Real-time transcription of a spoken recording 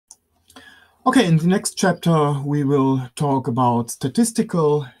Okay, in the next chapter, we will talk about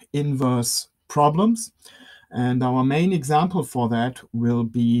statistical inverse problems. And our main example for that will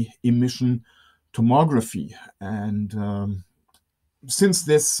be emission tomography. And since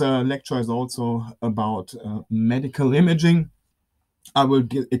this lecture is also about medical imaging, I will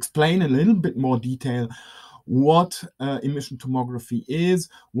explain in a little bit more detail what emission tomography is,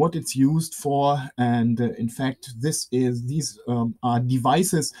 what it's used for, and in fact, these are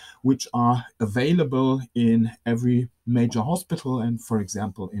devices which are available in every major hospital and, for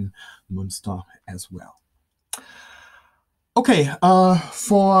example, in Münster as well. Okay,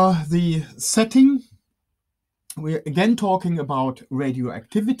 for the setting, we're again talking about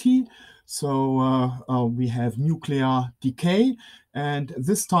radioactivity. So we have nuclear decay, and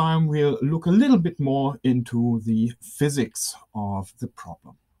this time we'll look a little bit more into the physics of the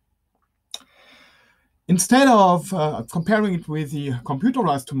problem. Instead of comparing it with the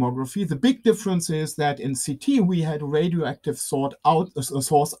computerized tomography, the big difference is that in CT we had a radioactive source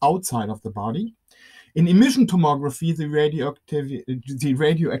outside of the body. In emission tomography, the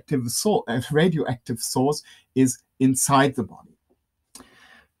radioactive source is inside the body.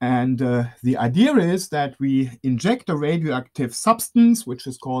 And the idea is that we inject a radioactive substance, which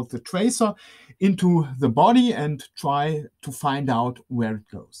is called the tracer, into the body and try to find out where it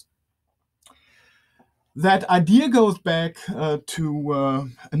goes. That idea goes back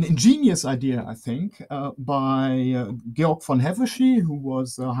to an ingenious idea, I think, by Georg von Hevesy, who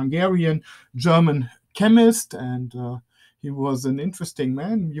was a Hungarian-German chemist, and he was an interesting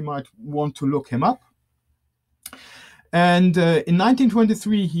man. You might want to look him up. And in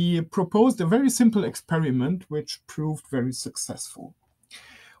 1923, he proposed a very simple experiment, which proved very successful.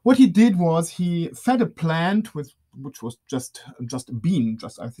 What he did was he fed a plant which was just a bean,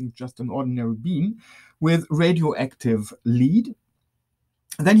 I think just an ordinary bean, with radioactive lead.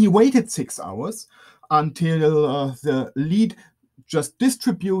 Then he waited 6 hours until the lead just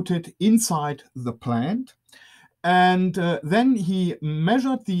distributed inside the plant. And then he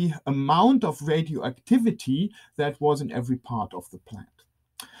measured the amount of radioactivity that was in every part of the plant.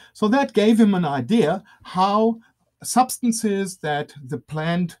 So that gave him an idea how substances that the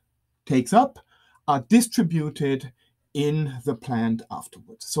plant takes up are distributed in the plant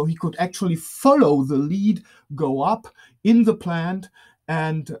afterwards. So he could actually follow the lead go up in the plant,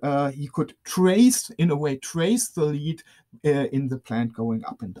 and he could trace the lead in the plant going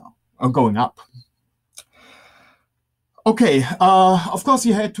up and down, or going up. Okay, of course,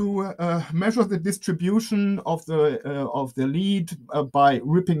 he had to measure the distribution of the lead by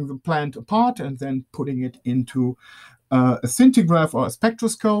ripping the plant apart and then putting it into a scintigraph or a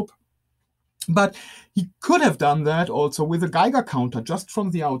spectroscope. But he could have done that also with a Geiger counter just from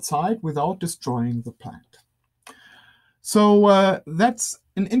the outside without destroying the plant. So that's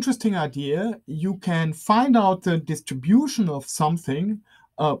an interesting idea. You can find out the distribution of something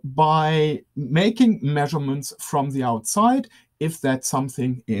by making measurements from the outside if that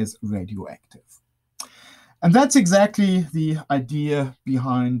something is radioactive. And that's exactly the idea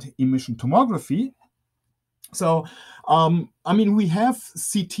behind emission tomography. So, I mean, we have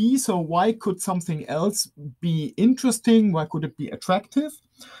CT, so why could something else be interesting? Why could it be attractive?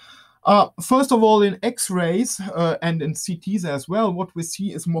 First of all, in X-rays and in CTs as well, what we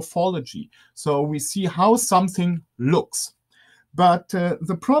see is morphology. So we see how something looks. But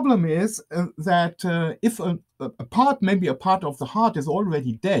the problem is that if maybe a part of the heart is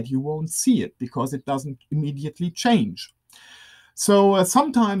already dead, you won't see it because it doesn't immediately change. So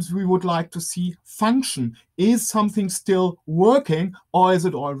sometimes we would like to see function. Is something still working, or is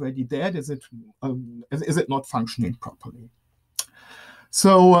it already dead? Is it not functioning properly?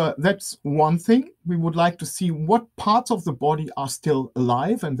 So that's one thing. We would like to see what parts of the body are still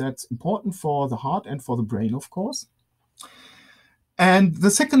alive, and that's important for the heart and for the brain, of course. And the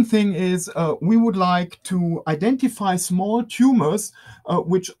second thing is we would like to identify small tumors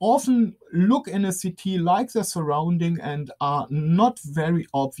which often look in a CT like their surrounding and are not very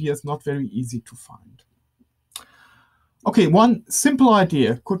obvious, not very easy to find. Okay, one simple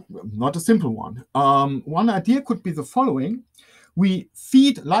idea not a simple one. One idea could be the following. We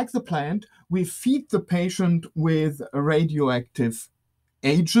feed, like the plant, we feed the patient with a radioactive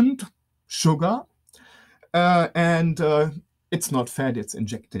agent, sugar, and it's not fed, it's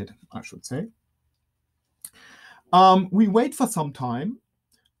injected, I should say. We wait for some time,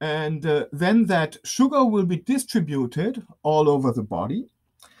 and then that sugar will be distributed all over the body.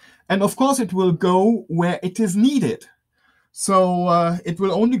 And of course, it will go where it is needed. So it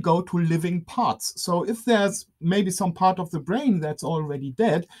will only go to living parts. So if there's maybe some part of the brain that's already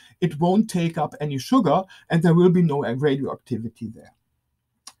dead, it won't take up any sugar, and there will be no radioactivity there.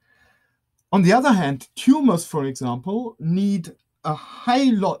 On the other hand, tumors, for example, need a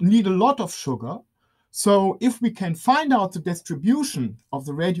lot of sugar. So if we can find out the distribution of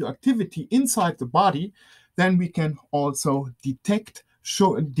the radioactivity inside the body, then we can also detect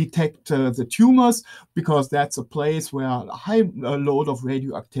the tumors, because that's a place where a high load of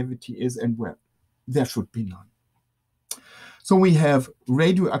radioactivity is and where there should be none. So we have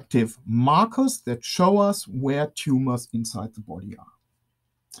radioactive markers that show us where tumors inside the body are.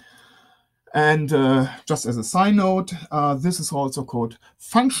 And just as a side note, this is also called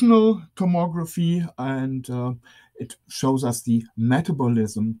functional tomography, and it shows us the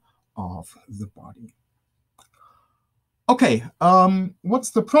metabolism of the body. Okay,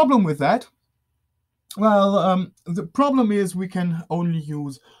 what's the problem with that? Well, the problem is we can only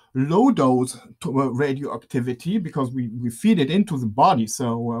use low dose radioactivity because we feed it into the body,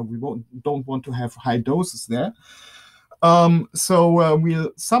 so we don't want to have high doses there. So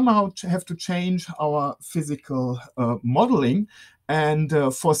we'll somehow have to change our physical modeling. And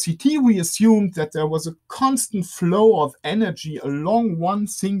for CT, we assumed that there was a constant flow of energy along one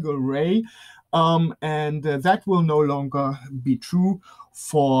single ray. And that will no longer be true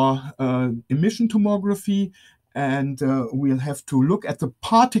for emission tomography. And we'll have to look at the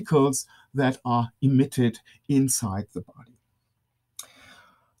particles that are emitted inside the body.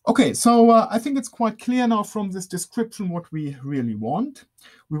 Okay, so I think it's quite clear now from this description what we really want.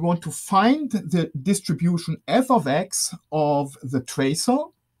 We want to find the distribution f of x of the tracer,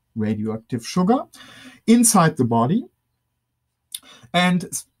 radioactive sugar, inside the body, and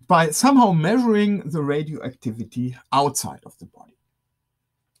by somehow measuring the radioactivity outside of the body,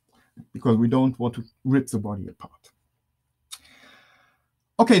 because we don't want to rip the body apart.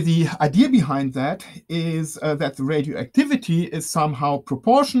 Okay, the idea behind that is that the radioactivity is somehow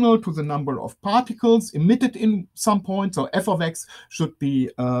proportional to the number of particles emitted in some point. So f of x should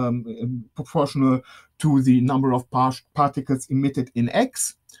be proportional to the number of particles emitted in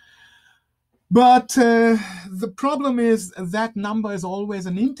x. But the problem is that number is always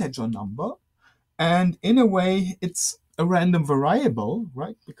an integer number. And in a way, it's a random variable,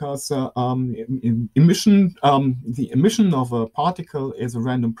 right? Because the emission of a particle is a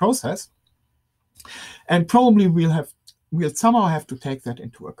random process, and probably we'll somehow have to take that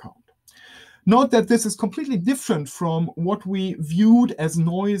into account. Note that this is completely different from what we viewed as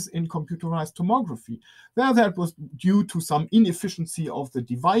noise in computerized tomography. There, that was due to some inefficiency of the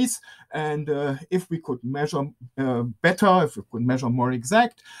device, and if we could measure better, if we could measure more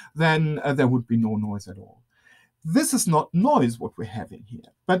exact, then there would be no noise at all. This is not noise, what we're having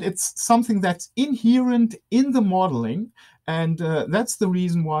here, but it's something that's inherent in the modeling, and that's the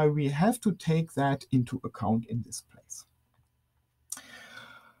reason why we have to take that into account in this place.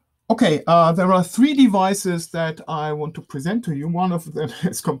 Okay, there are three devices that I want to present to you. One of them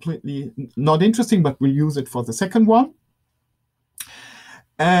is completely not interesting, but we'll use it for the second one.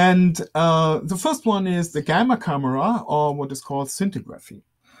 And the first one is the gamma camera, or what is called scintigraphy.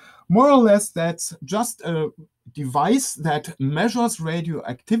 More or less, that's just a device that measures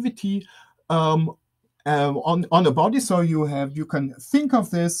radioactivity on a body. So you can think of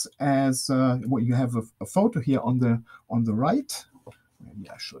this as well, you have a photo here on the right. Maybe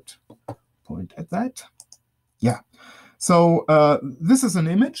I should point at that. Yeah. So this is an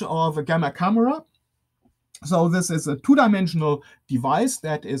image of a gamma camera. So this is a two-dimensional device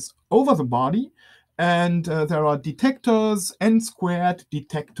that is over the body. And there are detectors, n-squared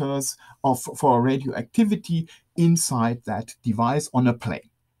detectors for radioactivity inside that device on a plane.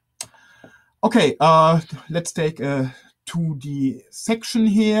 Okay, let's take a 2D section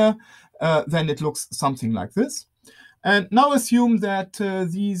here. Then it looks something like this. And now assume that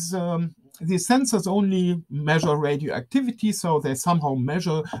these sensors only measure radioactivity, so they somehow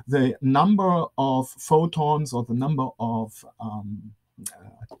measure the number of photons or the number of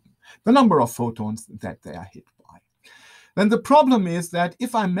photons that they are hit by. Then the problem is that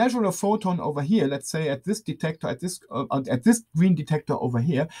if I measure a photon over here, let's say at this detector, at this green detector over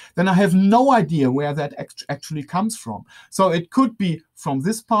here, then I have no idea where that actually comes from. So it could be from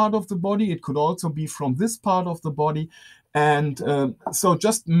this part of the body, it could also be from this part of the body. And so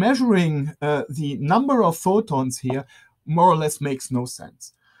just measuring the number of photons here more or less makes no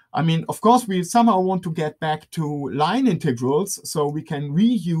sense. I mean, of course, we somehow want to get back to line integrals so we can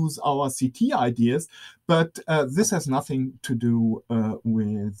reuse our CT ideas, but this has nothing to do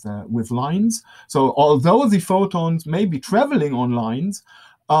with lines. So although the photons may be traveling on lines,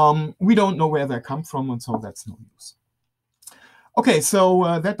 we don't know where they come from, and so that's no use. Okay,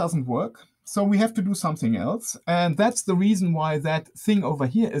 so that doesn't work. So we have to do something else, and that's the reason why that thing over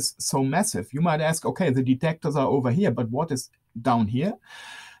here is so massive. You might ask, okay, the detectors are over here, but what is down here?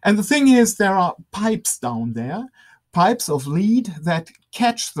 And the thing is, there are pipes down there, pipes of lead that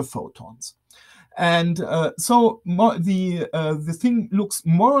catch the photons. And so the thing looks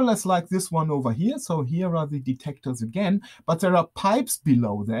more or less like this one over here. So here are the detectors again, but there are pipes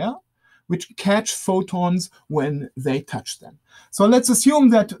below there which catch photons when they touch them. So let's assume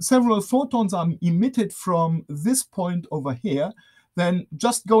that several photons are emitted from this point over here. Then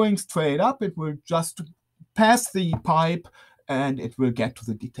just going straight up, it will just pass the pipe and it will get to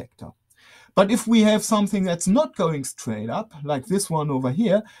the detector. But if we have something that's not going straight up, like this one over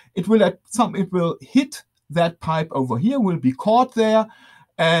here, it will hit that pipe over here, will be caught there,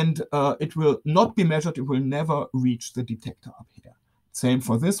 and it will not be measured. It will never reach the detector up here. Same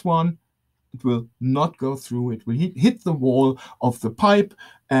for this one. It will not go through. It will hit the wall of the pipe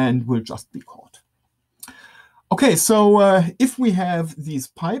and will just be caught. Okay, so if we have these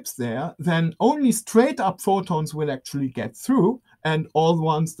pipes there, then only straight up photons will actually get through, and all the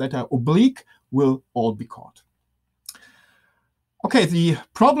ones that are oblique will all be caught. Okay, the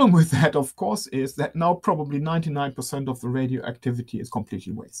problem with that, of course, is that now probably 99% of the radioactivity is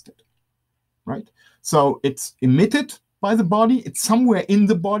completely wasted, right? So it's emitted by the body, it's somewhere in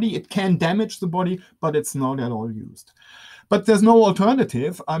the body, it can damage the body, but it's not at all used. But there's no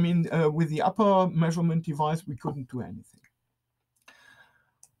alternative. I mean, with the upper measurement device, we couldn't do anything.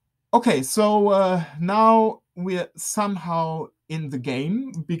 Okay, so now we're somehow in the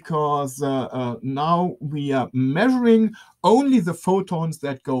game, because now we are measuring only the photons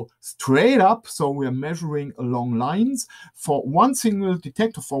that go straight up. So we're measuring along lines. For one single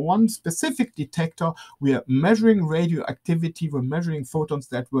detector, for one specific detector, we are measuring radioactivity. We're measuring photons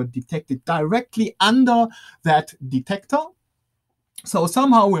that were detected directly under that detector. So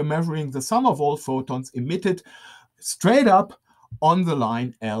somehow we're measuring the sum of all photons emitted straight up on the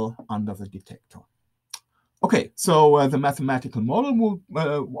line L under the detector. Okay, so the mathematical model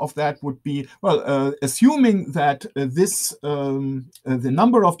of that would be, well, assuming that the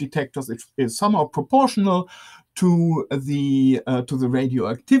number of detectors is somehow proportional to the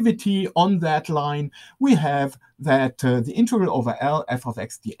radioactivity on that line, we have that the integral over L f of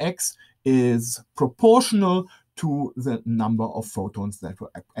x dx is proportional to the number of photons that were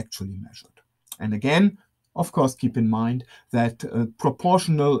actually measured. And again, of course, keep in mind that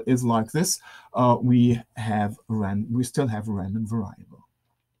proportional is like this. We still have a random variable.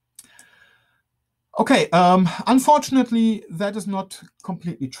 Okay, unfortunately, that is not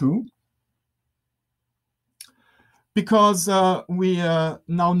completely true, because we are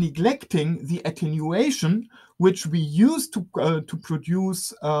now neglecting the attenuation which we use to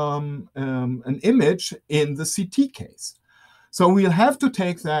produce an image in the CT case. So we'll have to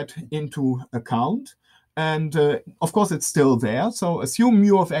take that into account. And of course, it's still there. So assume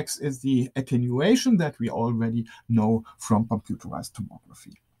mu of x is the attenuation that we already know from computerized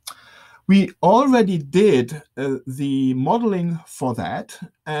tomography. We already did the modeling for that.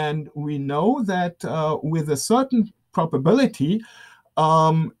 And we know that with a certain probability,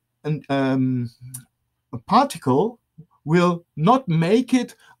 a particle will not make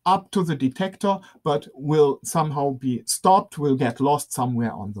it up to the detector, but will somehow be stopped, will get lost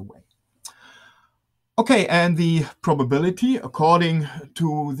somewhere on the way. Okay, and the probability, according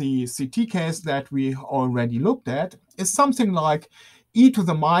to the CT case that we already looked at, is something like e to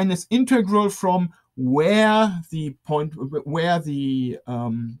the minus integral from where the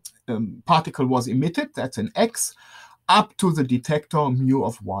particle was emitted, that's an x, up to the detector mu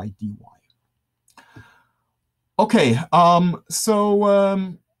of y dy. Okay,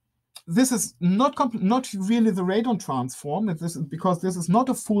 this is not really the radon transform, because this is not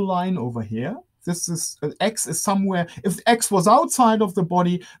a full line over here. This is x is somewhere. If x was outside of the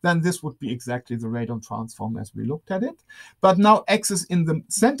body, then this would be exactly the radon transform as we looked at it. But now x is in the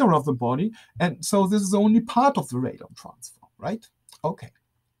center of the body, and so this is only part of the radon transform, right? Okay.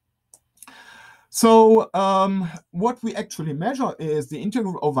 So what we actually measure is the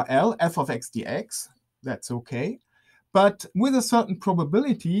integral over L f of x dx. That's okay. But with a certain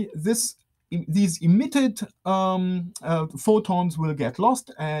probability, these emitted photons will get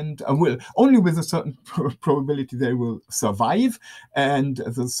lost, and will only with a certain probability they will survive. And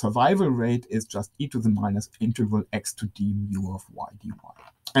the survival rate is just e to the minus integral x to d mu of y dy.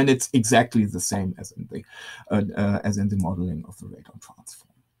 And it's exactly the same as in the modeling of the radon transform.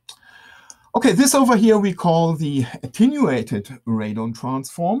 Okay, this over here we call the attenuated radon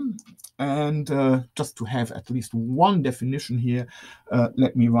transform. And just to have at least one definition here,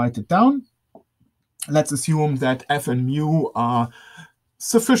 let me write it down. Let's assume that f and mu are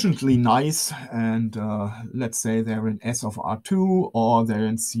sufficiently nice, and let's say they're in S of R2, or they're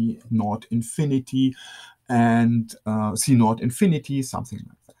in C naught infinity, and C naught infinity, something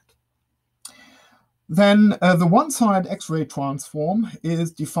like that. then the one-side X-ray transform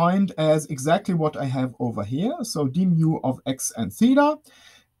is defined as exactly what I have over here. So d mu of x and theta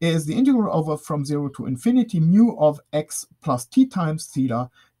is the integral over from 0 to infinity mu of x plus t times theta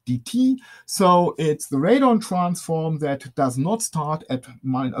dt. So it's the radon transform that does not start at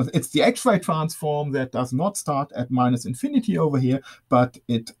minus, it's the X-ray transform that does not start at minus infinity over here, but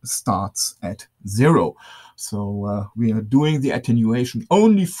it starts at 0. So we are doing the attenuation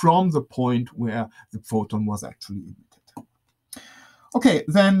only from the point where the photon was actually emitted. Okay,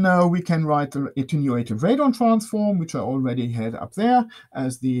 then we can write the attenuated radon transform, which I already had up there,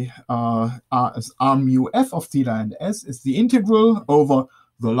 as the as r mu f of theta and s is the integral over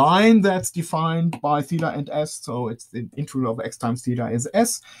the line that's defined by theta and s. So it's the integral of x times theta is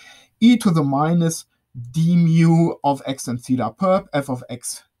s, e to the minus d mu of x and theta perp f of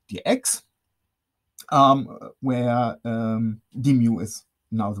x dx, where d mu is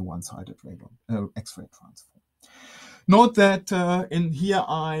now the one-sided radon X-ray transform. Note that in here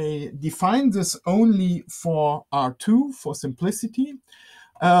I define this only for R2 for simplicity.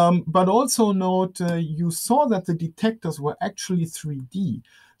 But also note, you saw that the detectors were actually 3D.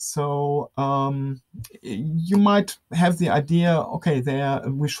 So you might have the idea, okay,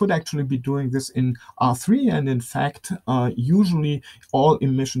 we should actually be doing this in R3. And in fact, usually all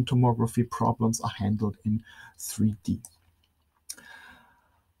emission tomography problems are handled in 3D.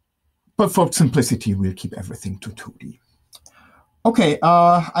 But for simplicity, we'll keep everything to 2D. Okay,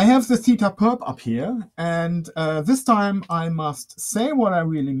 I have the theta perp up here, and this time I must say what I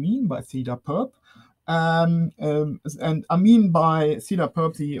really mean by theta perp. And I mean by theta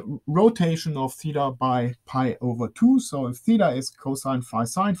perp the rotation of theta by pi over 2. So if theta is cosine phi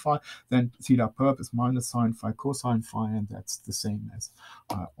sine phi, then theta perp is minus sine phi cosine phi, and that's the same as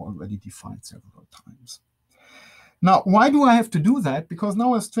I already defined several times. Now, why do I have to do that? Because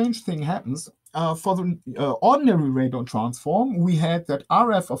now a strange thing happens. For the ordinary radon transform, we had that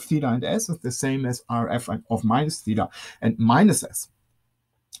RF of theta and s is the same as RF of minus theta and minus s.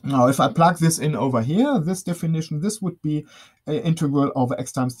 Now, if I plug this in over here, this definition, this would be integral over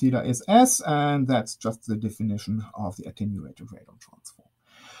x times theta is s, and that's just the definition of the attenuated radon transform.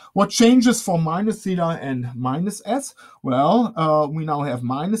 What changes for minus theta and minus s? Well, we now have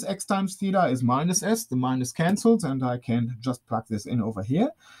minus x times theta is minus s. The minus cancels, and I can just plug this in over here.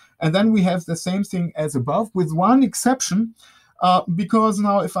 And then we have the same thing as above, with one exception, because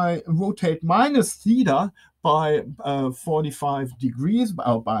now if I rotate minus theta by 45 degrees,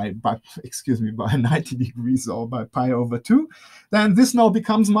 or by 90 degrees, or by pi over 2, then this now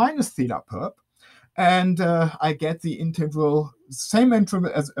becomes minus theta perp. And I get the integral, same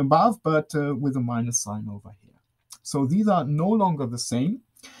integral as above, but with a minus sign over here. So these are no longer the same.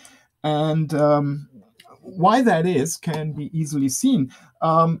 And why that is can be easily seen.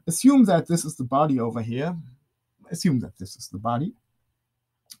 Assume that this is the body over here. Assume that this is the body.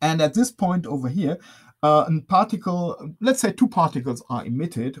 And at this point over here, a particle, let's say two particles are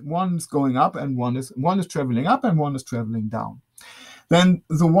emitted. One is going up, and one is traveling up, and one is traveling down. Then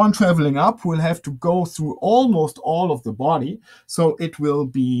the one traveling up will have to go through almost all of the body. So it will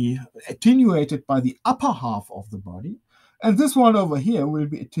be attenuated by the upper half of the body. And this one over here will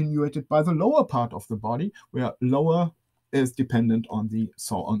be attenuated by the lower part of the body, where lower is dependent on the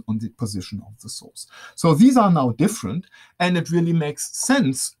position of the source. So these are now different, and it really makes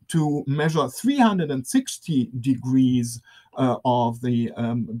sense to measure 360 degrees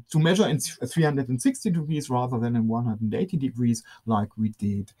to measure in 360 degrees rather than in 180 degrees, like we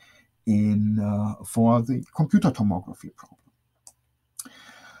did in for the computer tomography problem.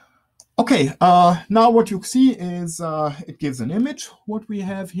 Okay, now what you see is it gives an image. What we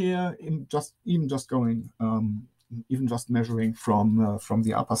have here, even just measuring from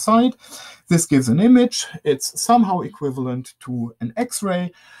the upper side, this gives an image. It's somehow equivalent to an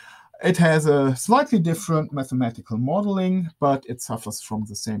X-ray. It has a slightly different mathematical modeling, but it suffers from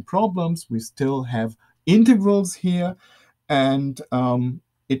the same problems. We still have integrals here, and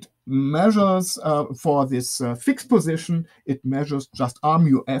it measures for this fixed position, it measures just r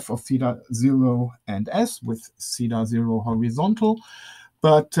mu f of theta 0 and s with theta 0 horizontal,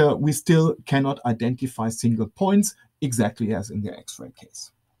 but we still cannot identify single points exactly as in the X-ray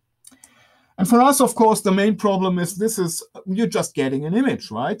case. And for us, of course, the main problem is you're just getting an image,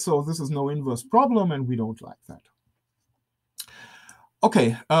 right? So this is no inverse problem, and we don't like that.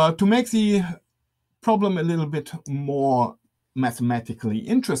 Okay, to make the problem a little bit more mathematically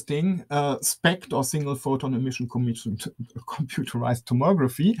interesting, SPECT, or single photon emission computerized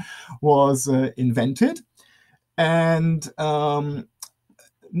tomography, was invented. And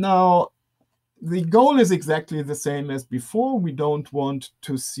now the goal is exactly the same as before. We don't want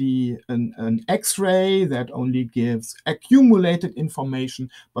to see an X-ray that only gives accumulated information,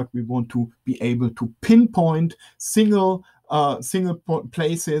 but we want to be able to pinpoint single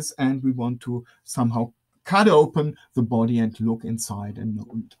places, and we want to somehow cut open the body and look inside and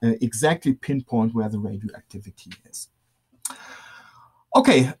exactly pinpoint where the radioactivity is.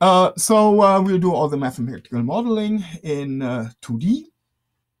 Okay, so we'll do all the mathematical modeling in 2D.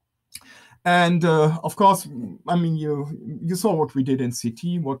 And of course, I mean, you saw what we did in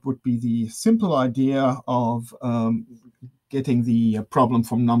CT. What would be the simple idea of getting the problem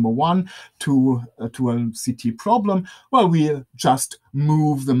from number one to a CT problem? Well, we'll just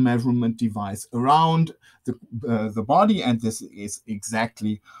move the measurement device around the body, and this is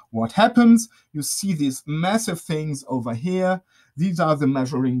exactly what happens. You see these massive things over here. These are the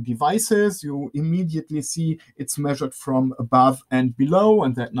measuring devices. You immediately see it's measured from above and below,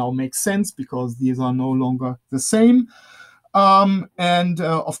 and that now makes sense because these are no longer the same.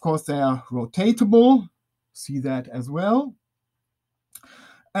 Of course, they are rotatable. See that as well.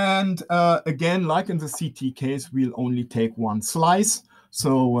 And again, like in the CT case, we'll only take one slice.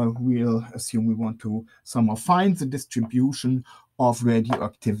 So we'll assume we want to somehow find the distribution of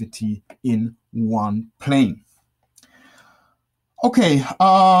radioactivity in one plane. Okay,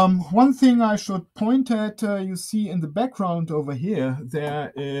 one thing I should point at, you see in the background over here,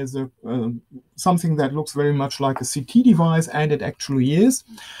 there is something that looks very much like a CT device, and it actually is.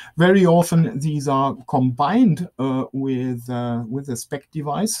 Very often these are combined with a SPECT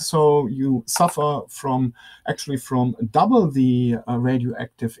device, so you suffer from double the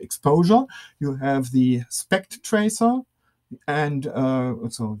radioactive exposure. You have the SPECT tracer, and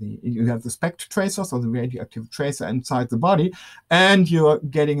you have the SPECT tracer, so the radioactive tracer inside the body, and you're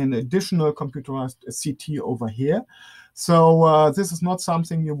getting an additional computerized CT over here. So this is not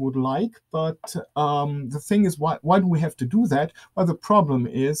something you would like, but the thing is, why do we have to do that? Well, the problem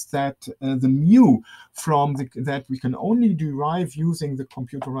is that the mu that we can only derive using the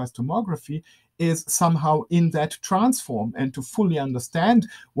computerized tomography is somehow in that transform. And to fully understand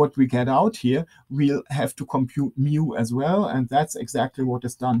what we get out here, we'll have to compute mu as well. And that's exactly what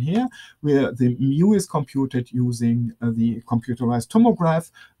is done here, where the mu is computed using the computerized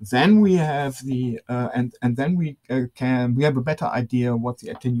tomograph. Then we have the, and then we have a better idea what the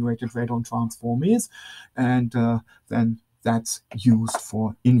attenuated radon transform is. And then that's used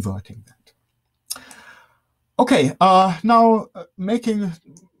for inverting that. Okay, now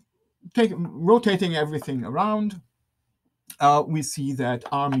rotating everything around, we see that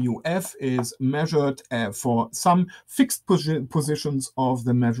R mu F is measured for some fixed positions of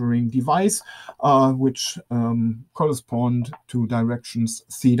the measuring device, which correspond to directions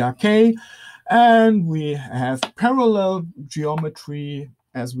theta k. And we have parallel geometry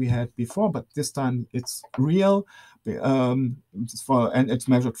as we had before, but this time it's real, and it's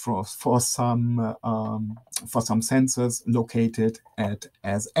measured for some sensors located at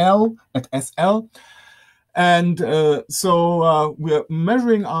SL. And so we're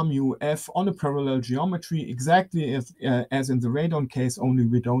measuring R mu F on a parallel geometry exactly as in the radon case, only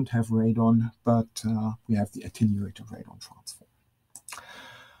we don't have radon, but we have the attenuated radon transform.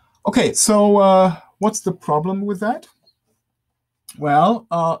 Okay, so what's the problem with that? Well,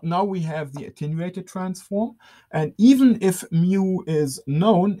 now we have the attenuated transform, and even if mu is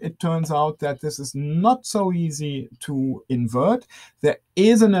known, it turns out that this is not so easy to invert. There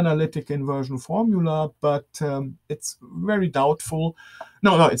is an analytic inversion formula, but it's very doubtful.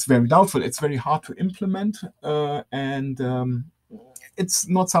 No, it's very doubtful. It's very hard to implement, and it's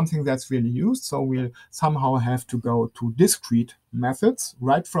not something that's really used. So we'll somehow have to go to discrete methods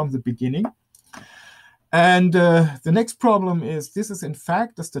right from the beginning. And the next problem is, this is in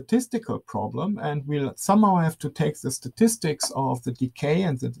fact a statistical problem, and we'll somehow have to take the statistics of the decay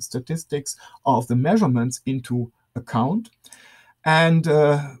and the statistics of the measurements into account. And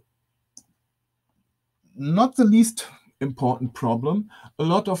not the least important problem, a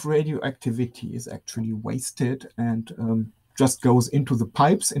lot of radioactivity is actually wasted and just goes into the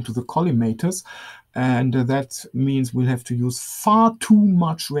pipes, into the collimators. And that means we'll have to use far too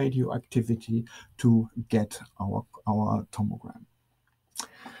much radioactivity to get our tomogram.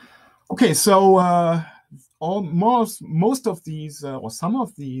 Okay, so most of these, or some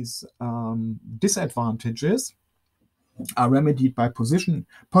of these disadvantages are remedied by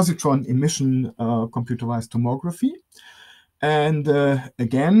positron emission computerized tomography. And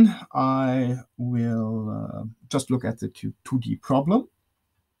again, I will just look at the 2D problem.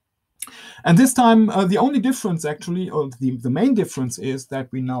 And this time, the only difference actually, or the main difference, is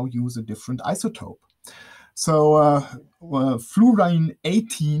that we now use a different isotope. So fluorine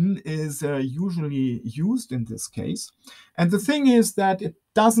 18 is usually used in this case. And the thing is that it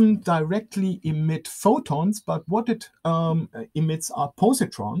doesn't directly emit photons, but what it emits are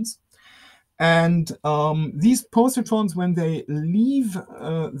positrons. And these positrons, when they leave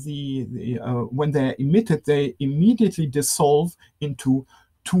when they're emitted, they immediately dissolve into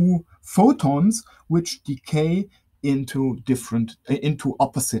two photons, which decay into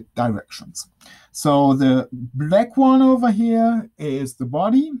opposite directions. So the black one over here is the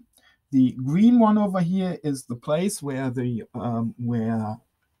body. The green one over here is the place where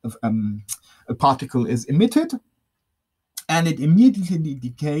a particle is emitted, and it immediately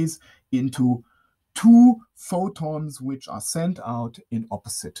decays into two photons which are sent out in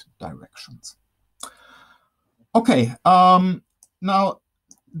opposite directions. Okay, now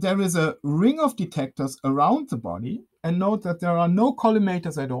there is a ring of detectors around the body, and note that there are no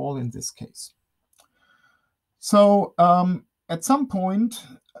collimators at all in this case. So at some point,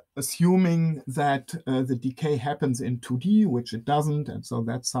 assuming that the decay happens in 2D, which it doesn't, and so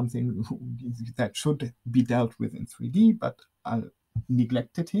that's something that should be dealt with in 3D, but I'll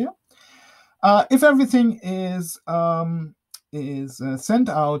neglect it here. If everything is sent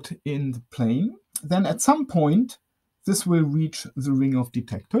out in the plane, then at some point this will reach the ring of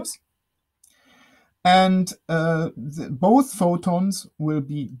detectors, and both photons will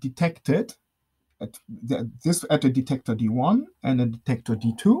be detected at a detector D1 and a detector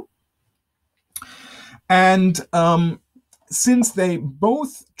D2. And since they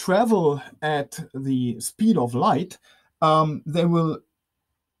both travel at the speed of light, they will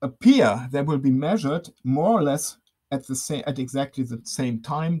be measured more or less at exactly the same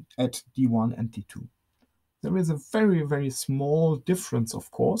time at D1 and D2. There is a very, very small difference, of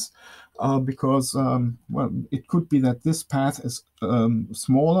course, because, well, it could be that this path is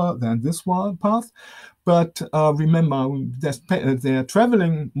smaller than this one path. But remember, they're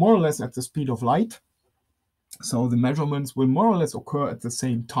traveling more or less at the speed of light. So the measurements will more or less occur at the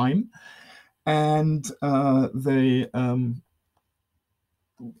same time. And I'm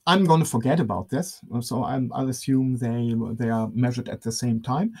going to forget about this. So I'll assume they are measured at the same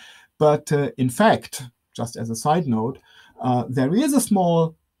time. But in fact, just as a side note, there is a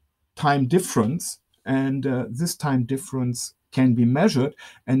small time difference, and this time difference can be measured,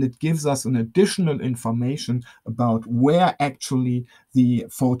 and it gives us an additional information about where actually the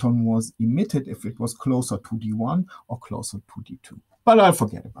photon was emitted, if it was closer to D1 or closer to D2. But I'll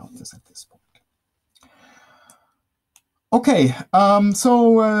forget about this at this point. Okay,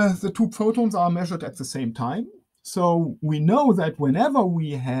 so the two photons are measured at the same time. So we know that whenever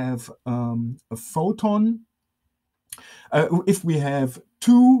we have a photon, if we have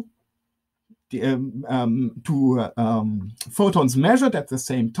two photons measured at the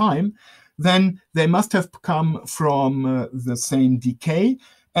same time, then they must have come from the same decay.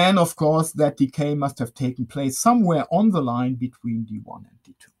 And of course, that decay must have taken place somewhere on the line between D1 and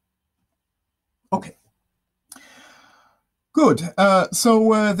D2. Okay. Good.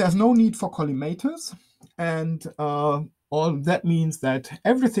 So there's no need for collimators. And all that means that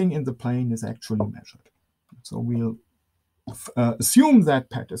everything in the plane is actually measured. So we'll assume that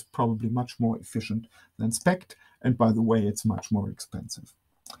PET is probably much more efficient than SPECT. And by the way, it's much more expensive.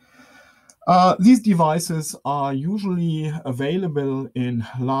 These devices are usually available in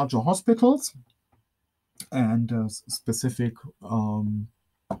larger hospitals and specific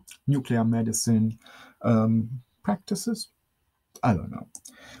nuclear medicine practices. I don't know,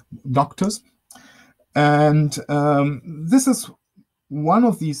 doctors. And this is one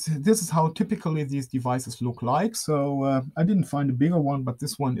of these. This is how typically these devices look like. So I didn't find a bigger one, but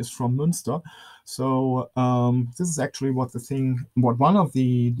this one is from Münster. So this is actually what one of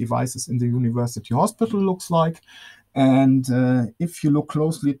the devices in the university hospital looks like. And if you look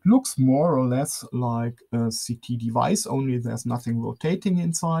closely, it looks more or less like a CT device, only there's nothing rotating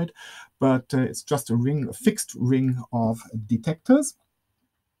inside, but it's just a fixed ring of detectors.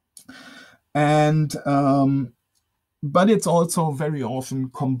 And but it's also very often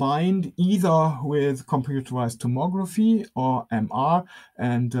combined either with computerized tomography or MR,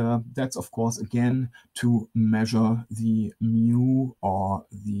 and that's of course again to measure the mu or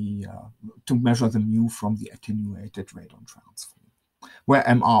to measure the mu from the attenuated radon transform, where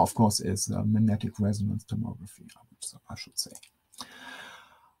MR of course is magnetic resonance tomography, I should say.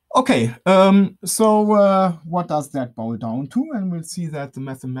 Okay, so what does that boil down to? And we'll see that the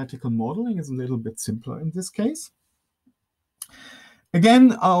mathematical modeling is a little bit simpler in this case. Again,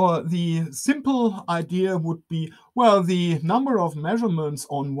 the simple idea would be, well, the number of measurements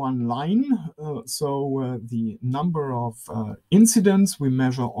on one line, the number of incidents we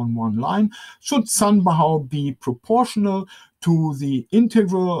measure on one line should somehow be proportional to the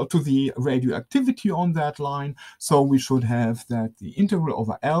integral, to the radioactivity on that line. So we should have that the integral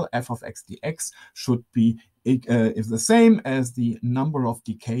over L f of x dx should be is the same as the number of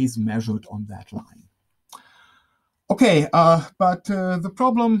decays measured on that line. Okay, but the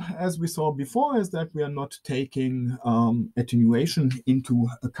problem, as we saw before, is that we are not taking attenuation into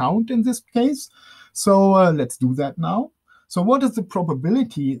account in this case. So let's do that now. So what is the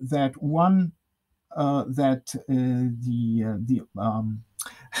probability that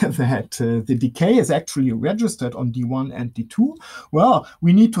the decay is actually registered on D1 and D2? Well,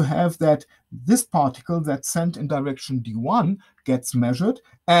 we need to have that this particle that's sent in direction D1 gets measured,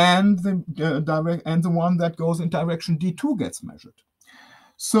 and the one that goes in direction D2 gets measured.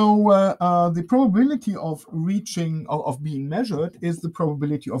 So the probability of being measured is the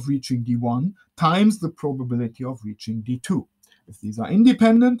probability of reaching D1 times the probability of reaching D2. If these are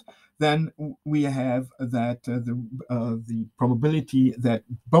independent, then we have that the probability that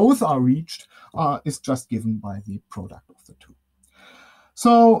both are reached is just given by the product of the two.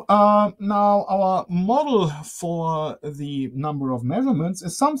 So now our model for the number of measurements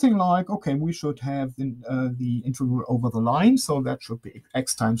is something like, okay, we should have the integral over the line, so that should be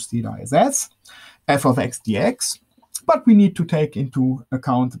x times theta is s, f of x dx. But we need to take into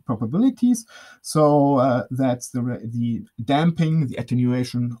account the probabilities. So that's the damping, the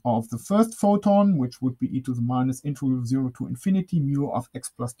attenuation of the first photon, which would be e to the minus integral 0 to infinity mu of x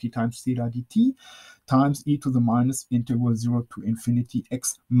plus t times theta dt, times e to the minus integral 0 to infinity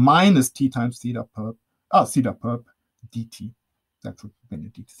x minus t times theta perp dt. That should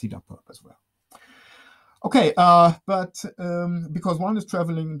be theta perp as well. Okay, but because one is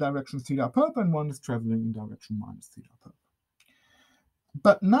traveling in direction theta perp and one is traveling in direction minus theta perp.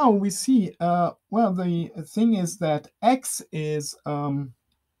 But now we see, well, the thing is that x is on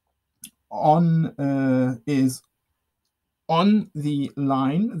the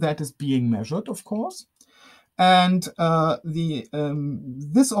line that is being measured, of course, and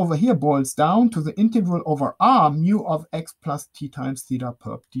this over here boils down to the integral over r mu of x plus t times theta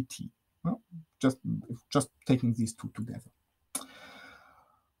perp dt. Well, just taking these two together.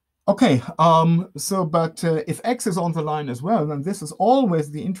 Okay, but if x is on the line as well, then this is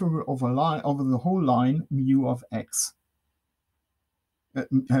always the integral over the whole line mu of x.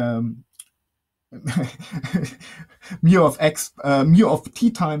 Mu of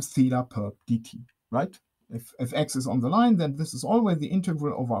t times theta perp dt, right? If x is on the line, then this is always the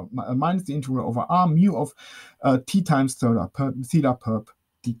integral over minus the integral over r mu of t times theta perp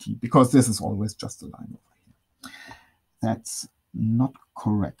dt, because this is always just the line over here. That's not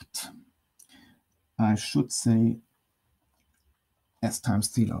correct. I should say s times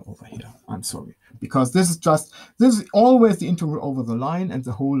theta over here. I'm sorry, because this is always the integral over the line, and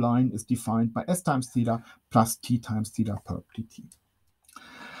the whole line is defined by s times theta plus t times theta perp dt.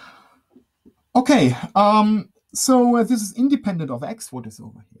 Okay, so this is independent of x, what is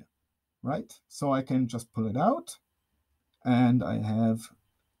over here, right? So I can just pull it out, and I have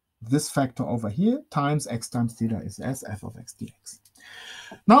this factor over here times x times theta is s f of x dx.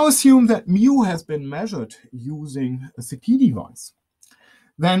 Now assume that mu has been measured using a CT device.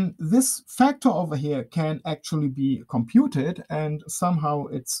 Then this factor over here can actually be computed, and somehow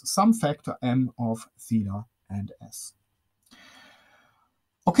it's some factor m of theta and s.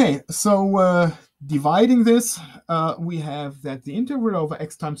 Okay, so dividing this, we have that the integral over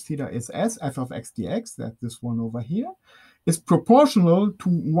x times theta is s f of x dx, that this one over here, is proportional to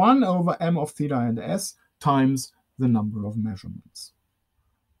 1 over m of theta and s times the number of measurements.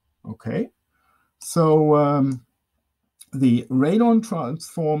 Okay, so the radon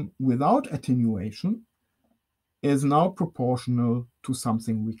transform without attenuation is now proportional to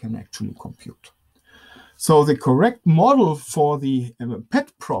something we can actually compute. So the correct model for the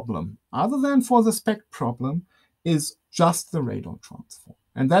PET problem, other than for the SPECT problem, is just the radon transform.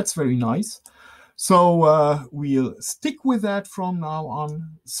 And that's very nice. So we'll stick with that from now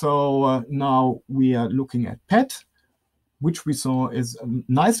on. So now we are looking at PET, which we saw is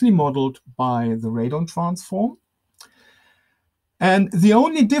nicely modeled by the radon transform. And the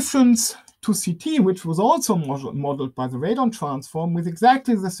only difference to CT, which was also modeled by the radon transform with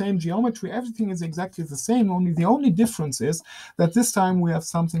exactly the same geometry, everything is exactly the same, only the only difference is that this time we have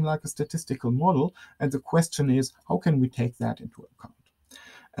something like a statistical model, and the question is, how can we take that into account?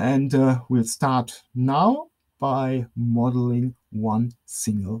 And we'll start now by modeling one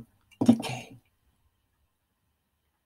single